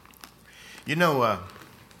You know,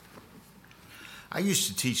 I used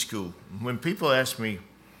to teach school. When people ask me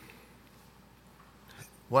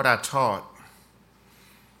what I taught,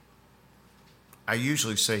 I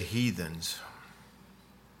usually say heathens.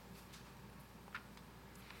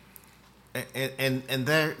 And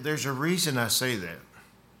there's a reason I say that.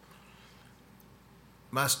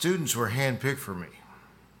 My students were handpicked for me.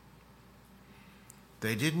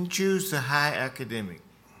 They didn't choose the high academic.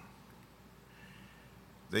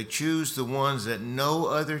 They choose the ones that no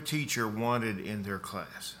other teacher wanted in their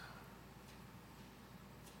class.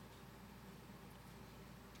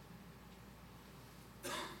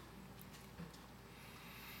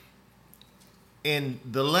 And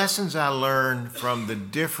the lessons I learned from the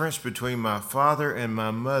difference between my father and my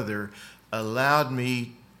mother allowed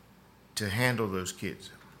me to handle those kids.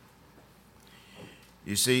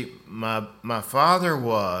 You see, my father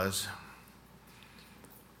was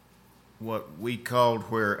what we called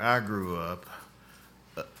where I grew up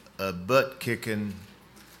a butt-kicking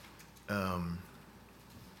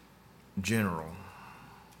general.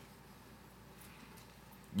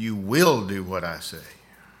 You will do what I say.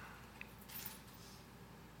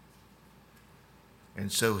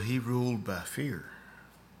 And so he ruled by fear.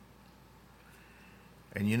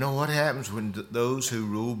 And you know what happens when those who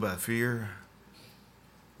rule by fear,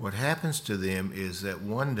 what happens to them is that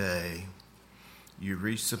one day you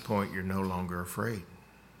reach the point you're no longer afraid.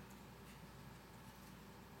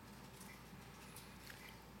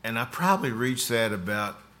 And I probably reached that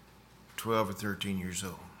about 12 or 13 years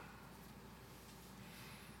old.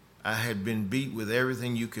 I had been beat with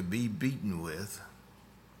everything you could be beaten with.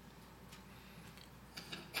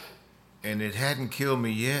 And it hadn't killed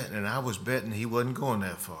me yet, and I was betting he wasn't going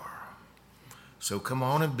that far. So come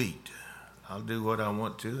on and beat. I'll do what I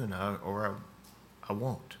want to, or I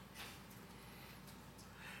won't.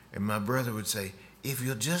 And my brother would say, if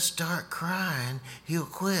you'll just start crying, he'll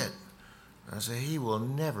quit. I say, he will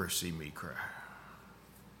never see me cry.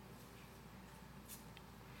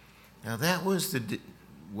 Now that was the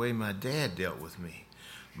way my dad dealt with me.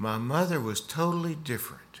 My mother was totally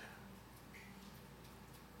different.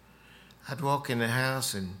 I'd walk in the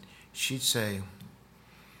house and she'd say,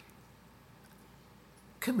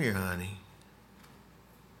 come here, honey.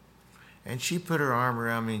 And she put her arm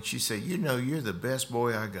around me and she said, you know, you're the best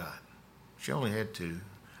boy I got. She only had two.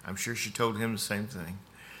 I'm sure she told him the same thing.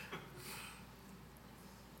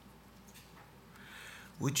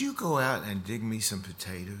 Would you go out and dig me some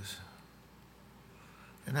potatoes?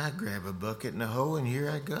 And I'd grab a bucket and a hoe and here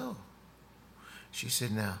I go. She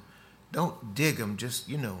said, now, don't dig them, just,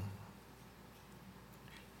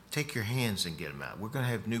 take your hands and get them out. We're going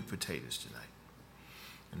to have new potatoes tonight.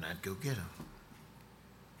 And I'd go get them.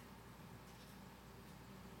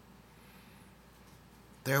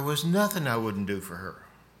 There was nothing I wouldn't do for her.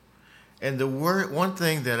 And the one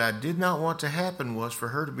thing that I did not want to happen was for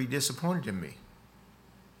her to be disappointed in me.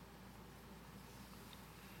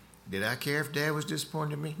 Did I care if Dad was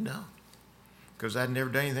disappointed in me? No. Because I'd never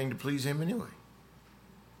done anything to please him anyway.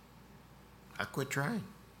 I quit trying.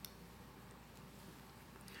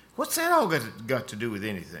 What's that all got to do with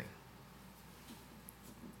anything?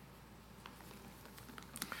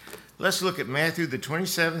 Let's look at Matthew, the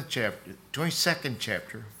 22nd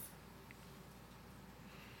chapter.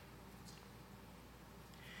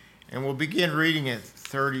 And we'll begin reading at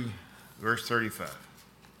verse 35.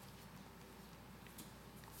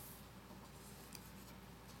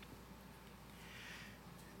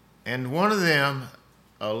 And one of them,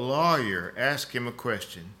 a lawyer, asked him a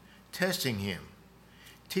question, testing him.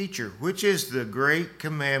 Teacher, which is the great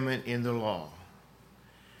commandment in the law?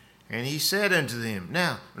 And he said unto them,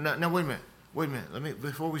 Now, wait a minute.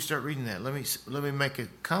 Before we start reading that, let me make a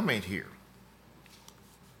comment here.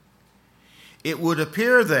 It would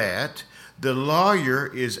appear that the lawyer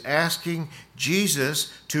is asking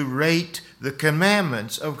Jesus to rate the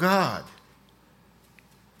commandments of God.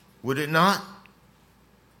 Would it not?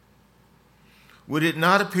 Would it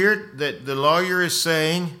not appear that the lawyer is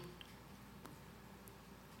saying,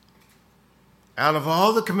 out of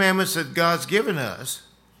all the commandments that God's given us,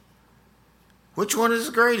 which one is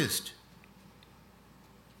the greatest?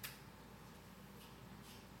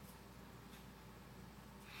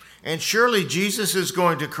 And surely Jesus is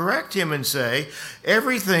going to correct him and say,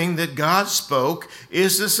 everything that God spoke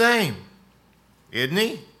is the same. Isn't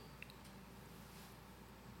he?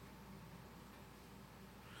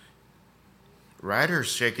 Writer's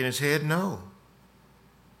shaking his head, no.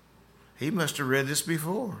 He must have read this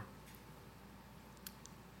before.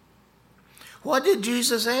 What did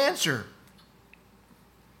Jesus answer?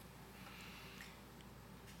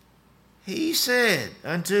 He said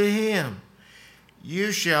unto him,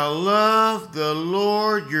 You shall love the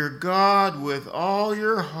Lord your God with all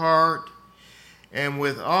your heart and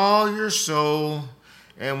with all your soul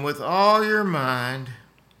and with all your mind.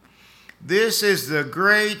 This is the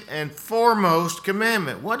great and foremost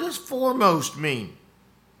commandment. What does foremost mean?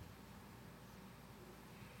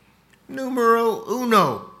 Numero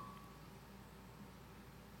uno.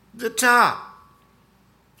 The top.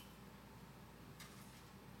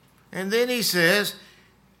 And then he says,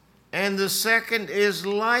 and the second is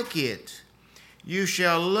like it. You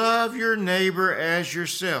shall love your neighbor as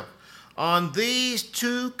yourself. On these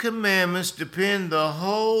two commandments depend the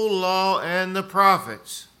whole law and the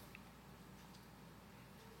prophets.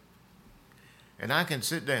 And I can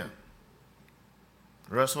sit down.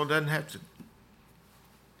 Russell doesn't have to.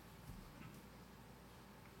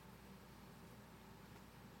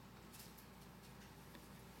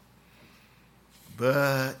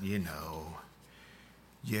 But,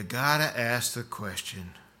 you gotta ask the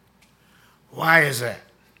question, why is that?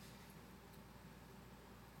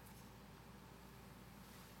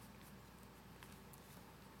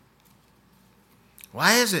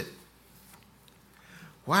 Why is it?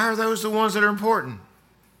 Why are those the ones that are important?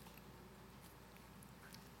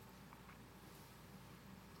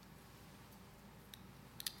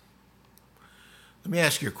 Let me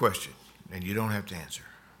ask you a question, and you don't have to answer.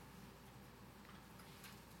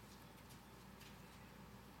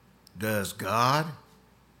 Does God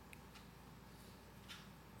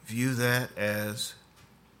view that as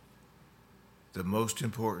the most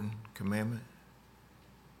important commandment?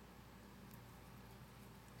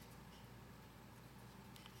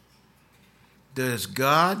 Does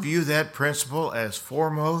God view that principle as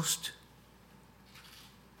foremost?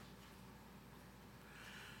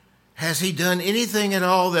 Has he done anything at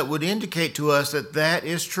all that would indicate to us that that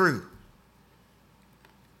is true?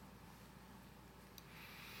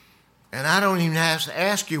 And I don't even have to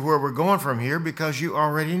ask you where we're going from here because you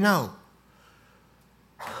already know.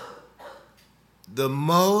 The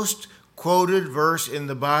most quoted verse in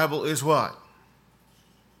the Bible is what?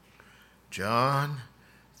 John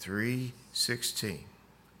 3:16.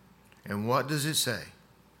 And what does it say?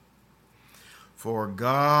 For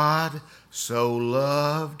God so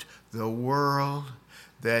loved the world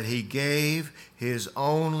that he gave his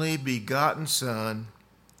only begotten Son,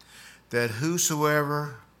 that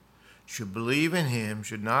whosoever should believe in him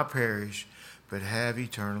should not perish, but have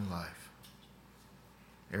eternal life.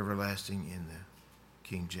 Everlasting in the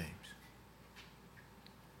King James.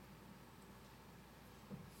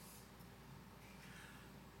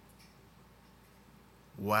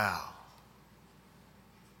 Wow.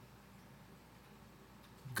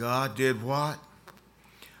 God did what?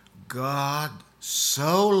 God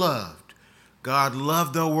so loved. God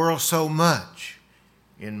loved the world so much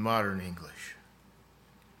in modern English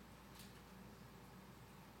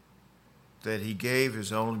that he gave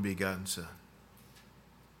his only begotten Son.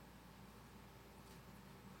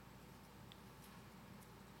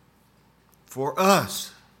 For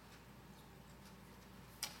us.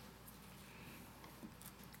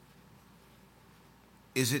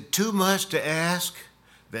 Is it too much to ask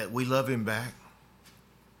that we love him back?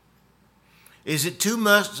 Is it too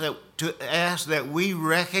much to ask that we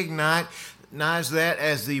recognize that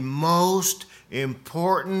as the most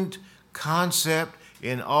important concept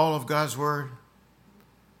in all of God's Word?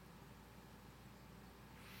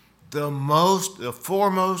 The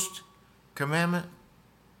foremost commandment?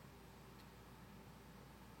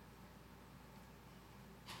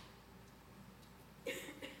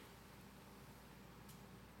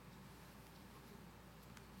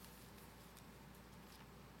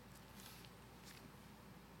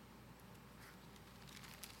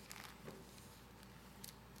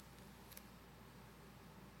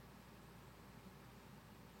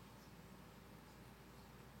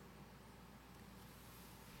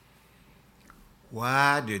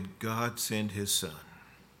 Why did God send his Son?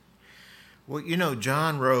 Well,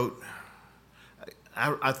 John wrote,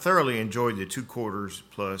 I thoroughly enjoyed the 2 quarters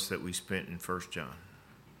plus that we spent in 1 John.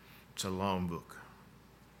 It's a long book.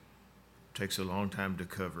 It takes a long time to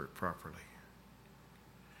cover it properly.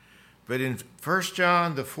 But in 1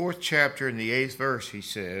 John, the 4th chapter, in the 8th verse, he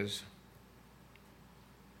says,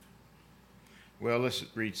 well, let's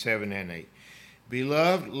read 7 and 8.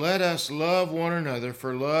 Beloved, let us love one another,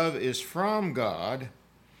 for love is from God,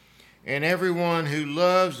 and everyone who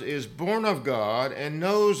loves is born of God and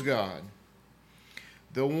knows God.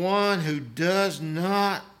 The one who does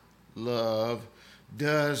not love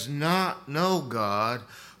does not know God,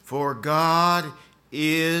 for God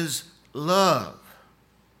is love.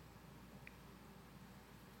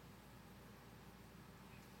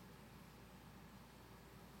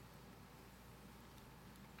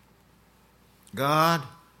 God,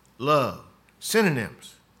 love.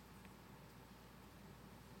 Synonyms.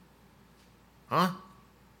 Huh?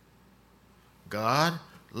 God,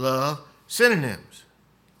 love, synonyms.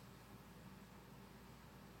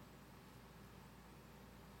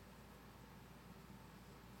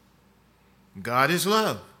 God is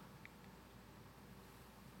love.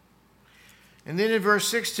 And then in verse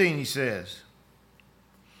 16 he says,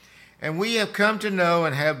 and we have come to know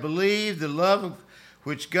and have believed the love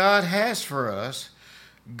which God has for us.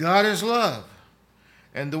 God is love.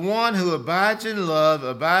 And the one who abides in love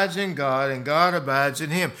abides in God, and God abides in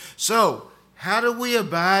him. So, how do we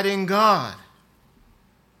abide in God?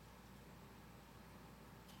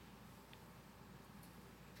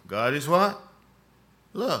 God is what?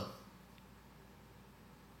 Love.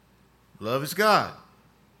 Love is God.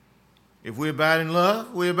 If we abide in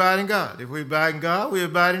love, we abide in God. If we abide in God, we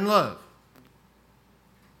abide in love.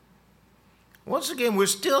 Once again, we're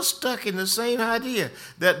still stuck in the same idea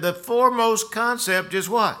that the foremost concept is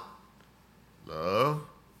what? Love.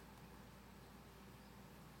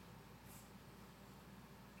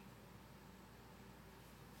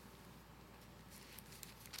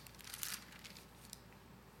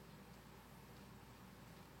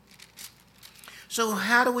 So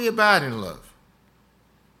how do we abide in love?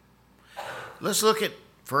 Let's look at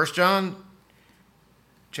 1 John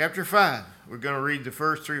chapter 5. We're going to read the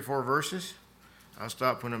first 3 or 4 verses. I'll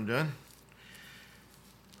stop when I'm done.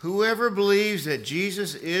 Whoever believes that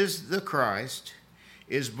Jesus is the Christ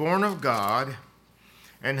is born of God,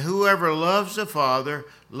 and whoever loves the Father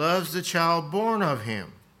loves the child born of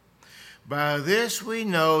him. By this we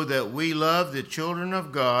know that we love the children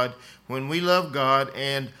of God when we love God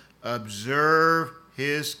and observe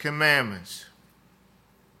his commandments.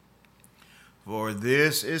 For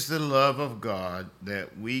this is the love of God,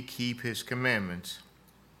 that we keep his commandments,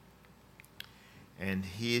 and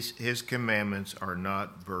his commandments are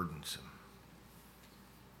not burdensome.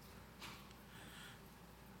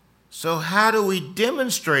 So how do we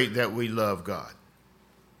demonstrate that we love God?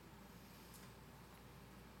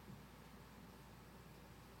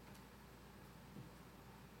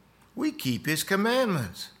 We keep his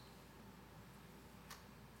commandments.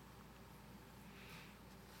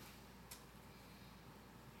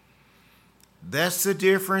 That's the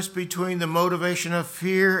difference between the motivation of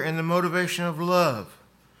fear and the motivation of love.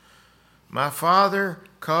 My father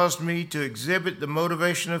caused me to exhibit the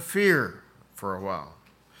motivation of fear for a while.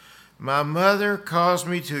 My mother caused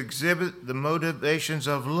me to exhibit the motivations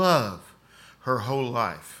of love her whole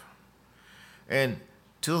life. And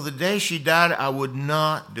till the day she died, I would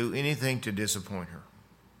not do anything to disappoint her.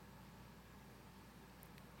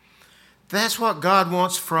 That's what God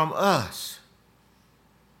wants from us.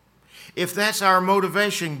 If that's our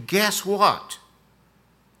motivation, guess what?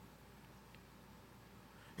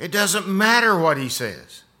 It doesn't matter what he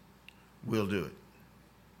says. We'll do it.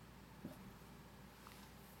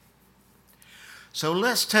 So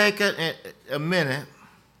let's take a minute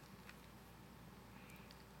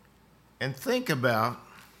and think about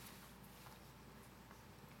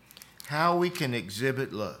how we can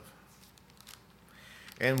exhibit love.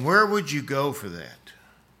 And where would you go for that?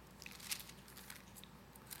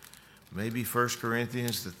 Maybe 1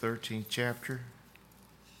 Corinthians, the 13th chapter?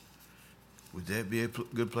 Would that be a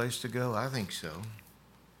good place to go? I think so.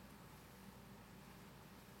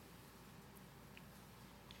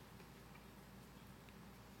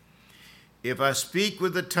 If I speak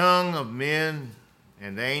with the tongue of men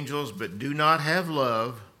and angels, but do not have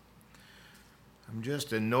love, I'm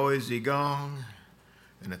just a noisy gong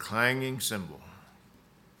and a clanging cymbal.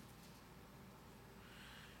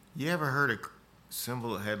 You ever heard a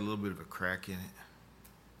cymbal that had a little bit of a crack in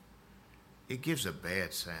it? It gives a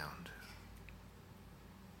bad sound.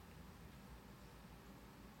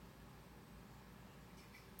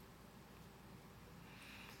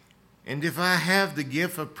 And if I have the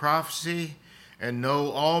gift of prophecy and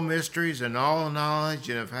know all mysteries and all knowledge,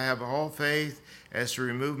 and if I have all faith as to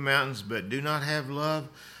remove mountains, but do not have love,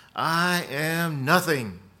 I am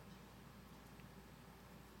nothing.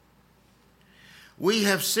 We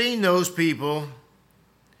have seen those people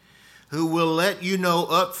who will let you know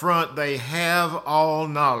up front they have all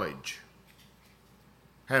knowledge,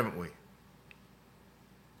 haven't we?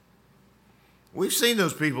 We've seen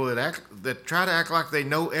those people that try to act like they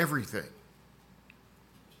know everything.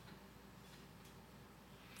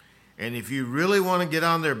 And if you really want to get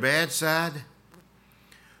on their bad side,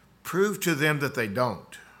 prove to them that they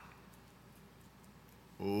don't.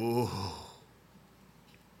 Oh,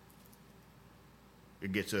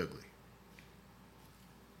 it gets ugly.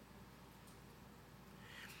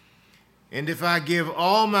 And if I give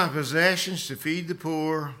all my possessions to feed the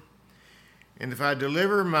poor, And if I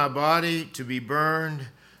deliver my body to be burned,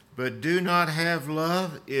 but do not have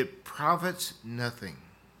love, it profits nothing.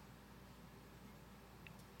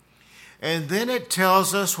 And then it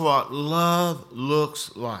tells us what love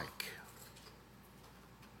looks like.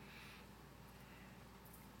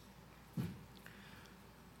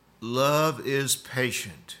 Love is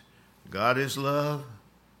patient. God is love.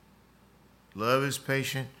 Love is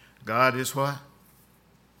patient. God is what?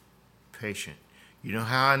 Patient. You know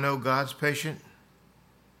how I know God's patient?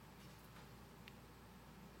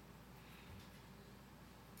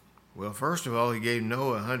 Well, first of all, he gave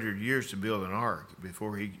Noah 100 years to build an ark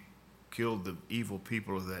before he killed the evil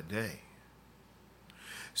people of that day.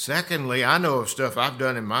 Secondly, I know of stuff I've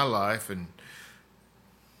done in my life, and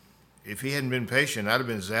if he hadn't been patient, I'd have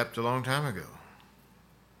been zapped a long time ago.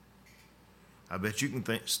 I bet you can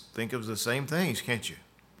think of the same things, can't you?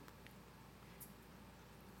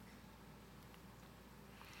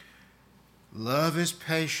 Love is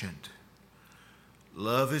patient.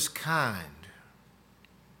 Love is kind.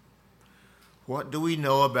 What do we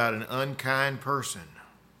know about an unkind person?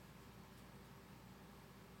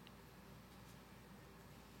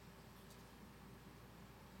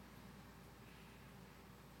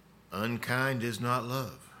 Unkind is not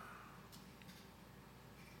love.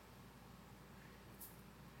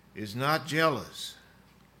 Is not jealous.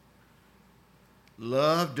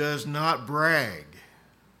 Love does not brag.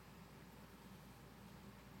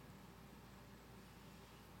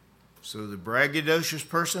 So the braggadocious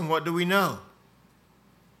person, what do we know?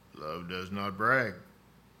 Love does not brag.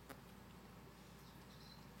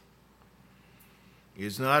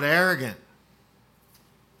 Is not arrogant.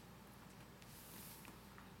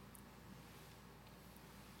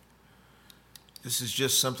 This is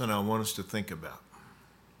just something I want us to think about.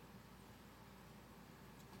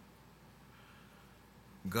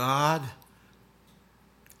 God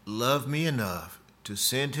loved me enough to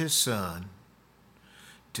send his son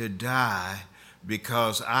to die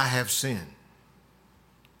because I have sinned.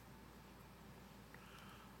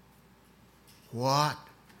 What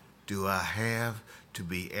do I have to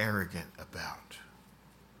be arrogant about?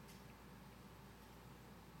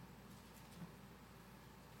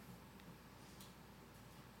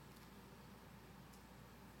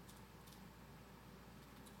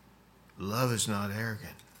 Love is not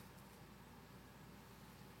arrogant.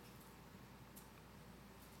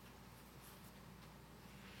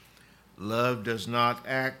 Love does not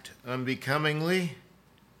act unbecomingly.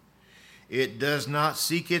 It does not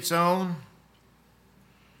seek its own.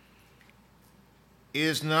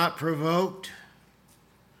 Is not provoked.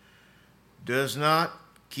 Does not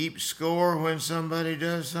keep score when somebody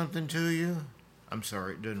does something to you. I'm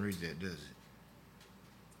sorry, it doesn't read that, does it?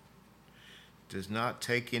 Does not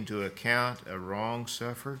take into account a wrong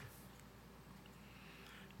suffered.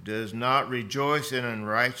 Does not rejoice in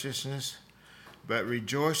unrighteousness, but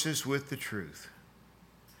rejoices with the truth.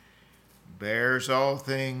 Bears all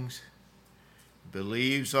things,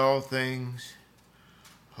 believes all things,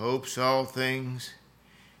 hopes all things,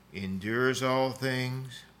 endures all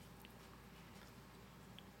things.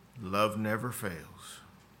 Love never fails.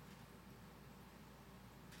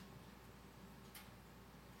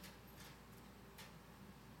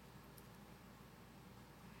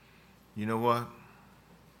 You know what?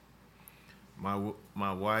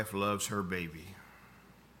 My wife loves her baby.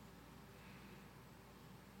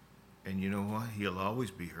 And you know what? He'll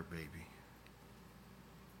always be her baby.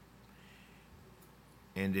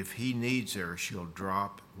 And if he needs her, she'll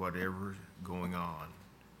drop whatever's going on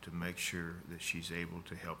to make sure that she's able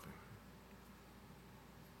to help him.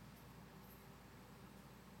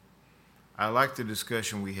 I like the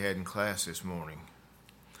discussion we had in class this morning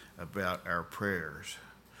about our prayers.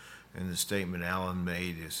 And the statement Alan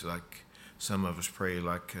made is like some of us pray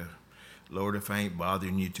like, Lord, if I ain't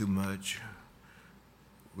bothering you too much,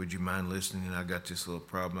 would you mind listening? I got this little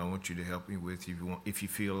problem I want you to help me with if you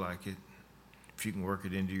feel like it, if you can work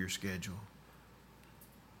it into your schedule.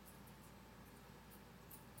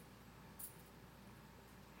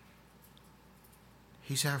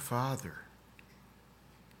 He's our Father.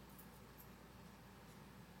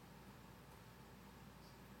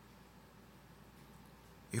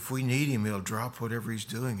 If we need him, he'll drop whatever he's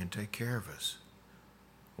doing and take care of us,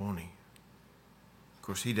 won't he? Of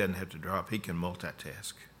course, he doesn't have to drop. He can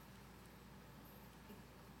multitask.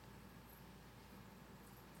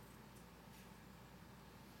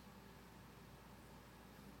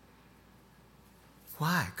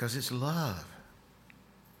 Why? Because it's love.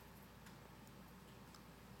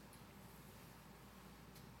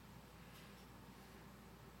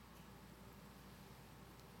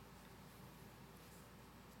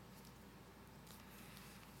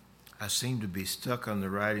 I seem to be stuck on the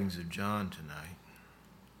writings of John tonight.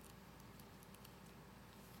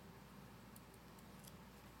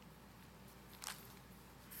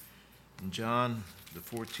 In John, the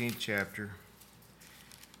 14th chapter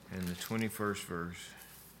and the 21st verse,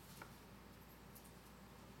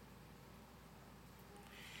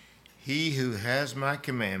 he who has my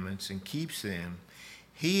commandments and keeps them,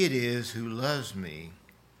 he it is who loves me.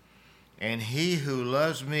 And he who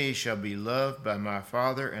loves me shall be loved by my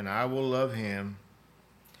Father, and I will love him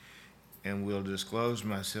and will disclose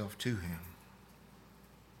myself to him.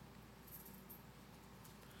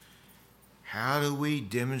 How do we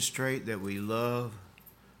demonstrate that we love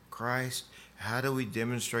Christ? How do we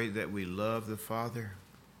demonstrate that we love the Father?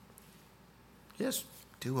 Just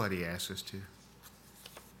do what he asks us to.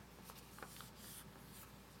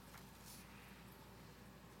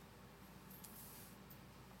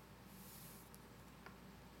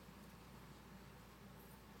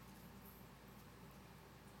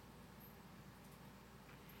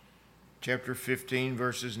 Chapter 15,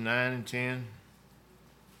 verses 9 and 10.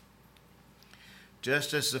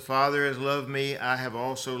 Just as the Father has loved me, I have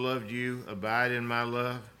also loved you. Abide in my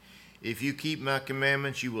love. If you keep my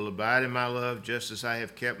commandments, you will abide in my love, just as I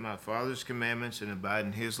have kept my Father's commandments and abide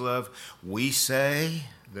in his love. We say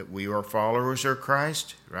that we are followers of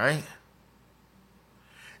Christ, right?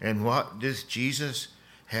 And what does Jesus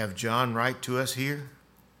have John write to us here?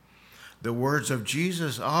 The words of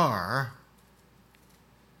Jesus are,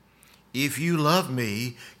 if you love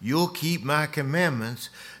me, you'll keep my commandments,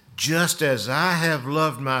 just as I have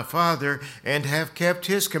loved my Father and have kept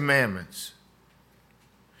his commandments.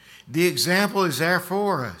 The example is there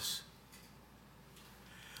for us.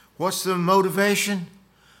 What's the motivation?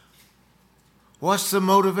 What's the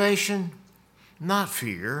motivation? Not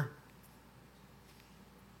fear.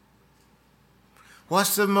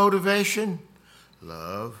 What's the motivation?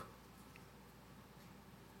 Love.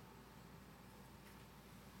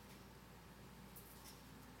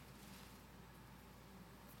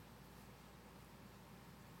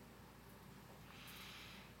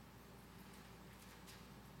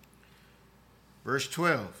 Verse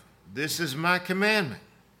 12, this is my commandment,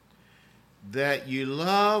 that you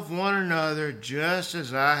love one another just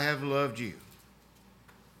as I have loved you.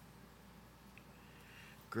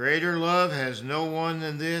 Greater love has no one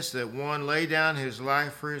than this, that one lay down his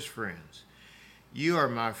life for his friends. You are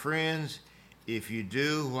my friends if you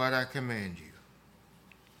do what I command you.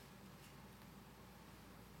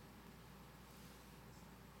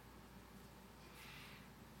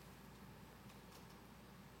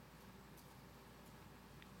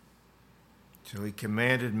 So he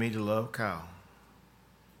commanded me to love Kyle.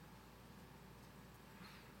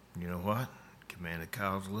 You know what? He commanded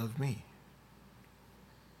Kyle to love me.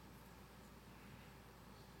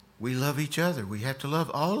 We love each other. We have to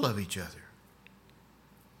all love each other.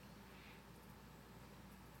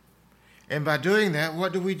 And by doing that,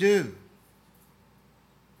 what do we do?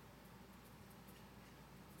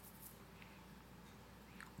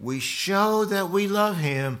 We show that we love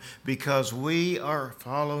him because we are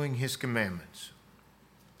following his commandments.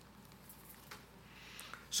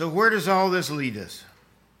 So where does all this lead us?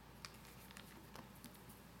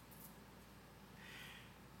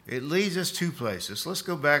 It leads us two places. Let's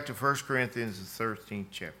go back to 1 Corinthians, the 13th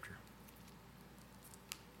chapter.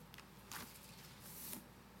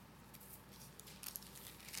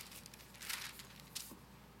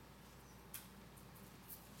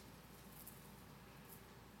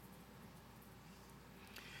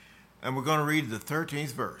 And we're going to read the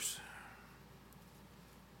 13th verse.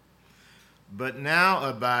 But now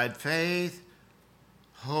abide faith,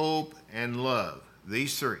 hope, and love.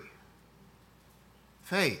 These three.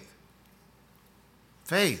 Faith.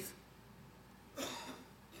 Faith.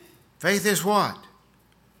 Faith is what?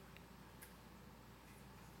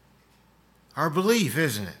 Our belief,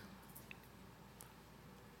 isn't it?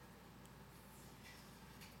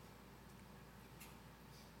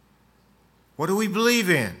 What do we believe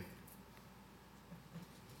in?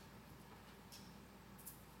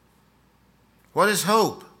 What is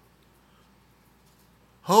hope?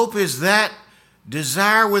 Hope is that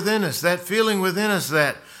desire within us, that feeling within us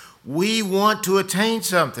that we want to attain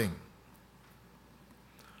something.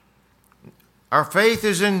 Our faith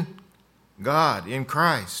is in God, in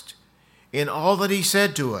Christ, in all that he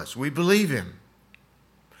said to us. We believe him.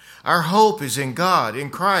 Our hope is in God,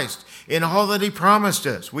 in Christ, in all that he promised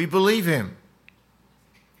us. We believe him.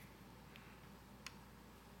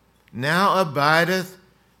 Now abideth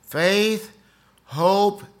faith,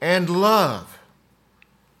 hope, and love.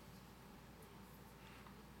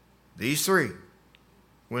 These three.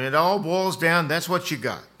 When it all boils down, that's what you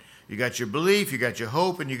got. You got your belief, you got your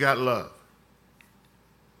hope, and you got love.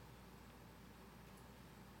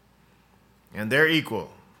 And they're equal.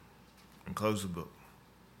 And close the book.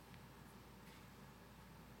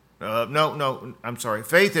 No, I'm sorry.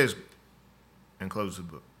 Faith is, and close the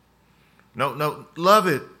book. No, love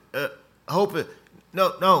it, hope it.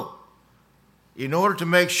 No. In order to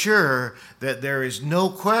make sure that there is no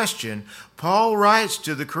question, Paul writes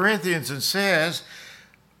to the Corinthians and says,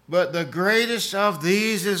 but the greatest of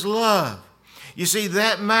these is love. You see,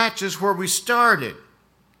 that matches where we started.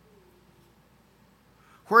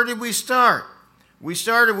 Where did we start? We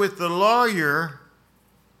started with the lawyer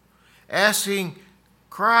asking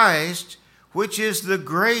Christ, which is the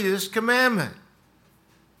greatest commandment.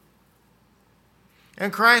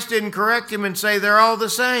 And Christ didn't correct him and say they're all the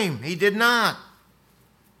same. He did not.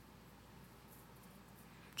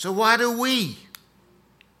 So why do we?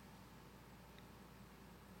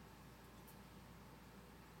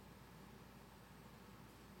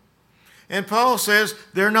 And Paul says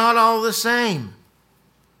they're not all the same.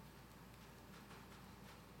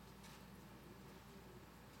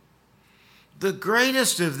 The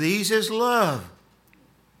greatest of these is love.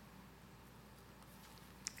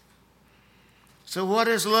 So what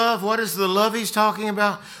is love? What is the love he's talking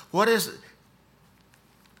about? What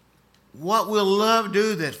will love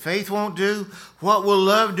do that faith won't do? What will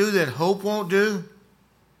love do that hope won't do?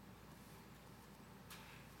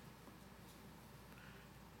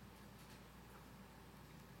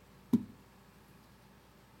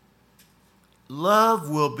 Love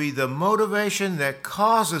will be the motivation that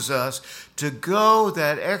causes us to go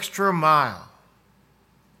that extra mile.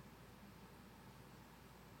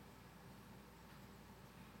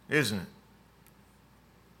 Isn't it?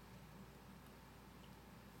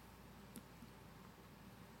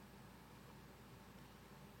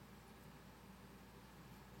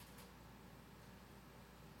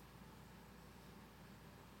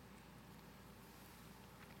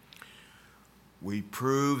 We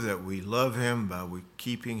prove that we love him by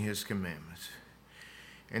keeping his commandments.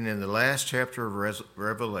 And in the last chapter of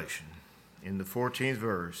Revelation, in the 14th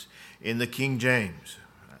verse, in the King James,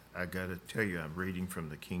 I got to tell you, I'm reading from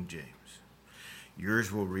the King James.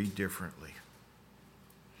 Yours will read differently.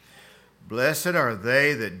 Blessed are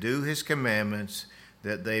they that do his commandments,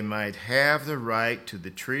 that they might have the right to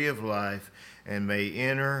the tree of life and may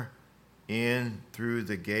enter in through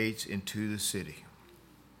the gates into the city.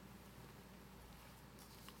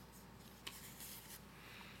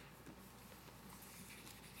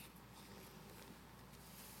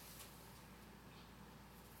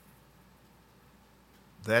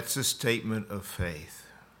 That's a statement of faith.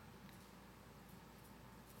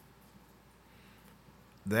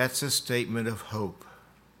 That's a statement of hope.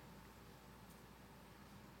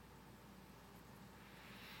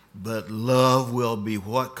 But love will be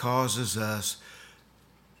what causes us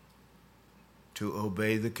to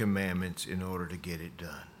obey the commandments in order to get it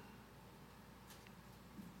done.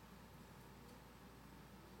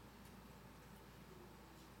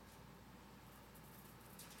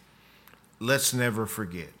 Let's never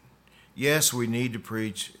forget. Yes, we need to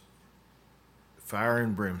preach fire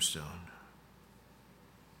and brimstone.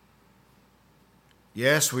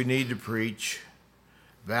 Yes, we need to preach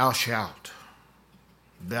thou shalt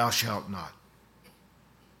not.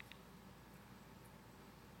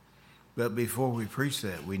 But before we preach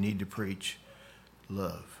that, we need to preach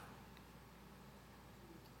love.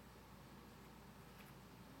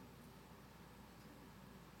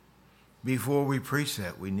 Before we preach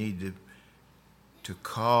that, we need to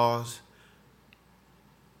cause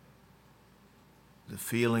the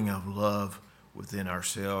feeling of love within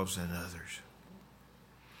ourselves and others.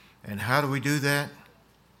 And how do we do that?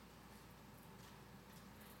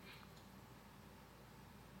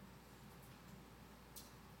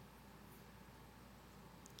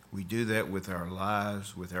 We do that with our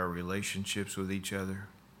lives, with our relationships with each other.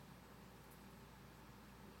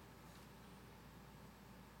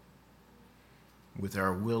 With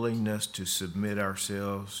our willingness to submit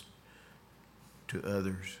ourselves to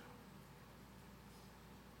others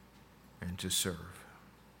and to serve.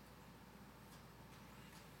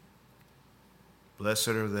 Blessed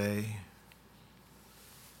are they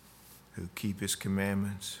who keep his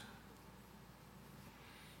commandments,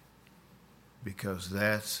 because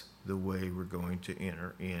that's the way we're going to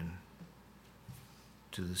enter in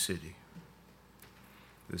to the city.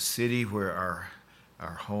 The city where our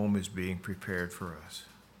home is being prepared for us.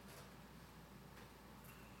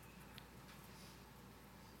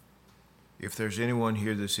 If there's anyone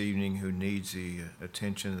here this evening who needs the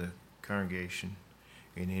attention of the congregation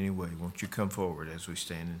in any way, won't you come forward as we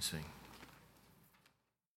stand and sing?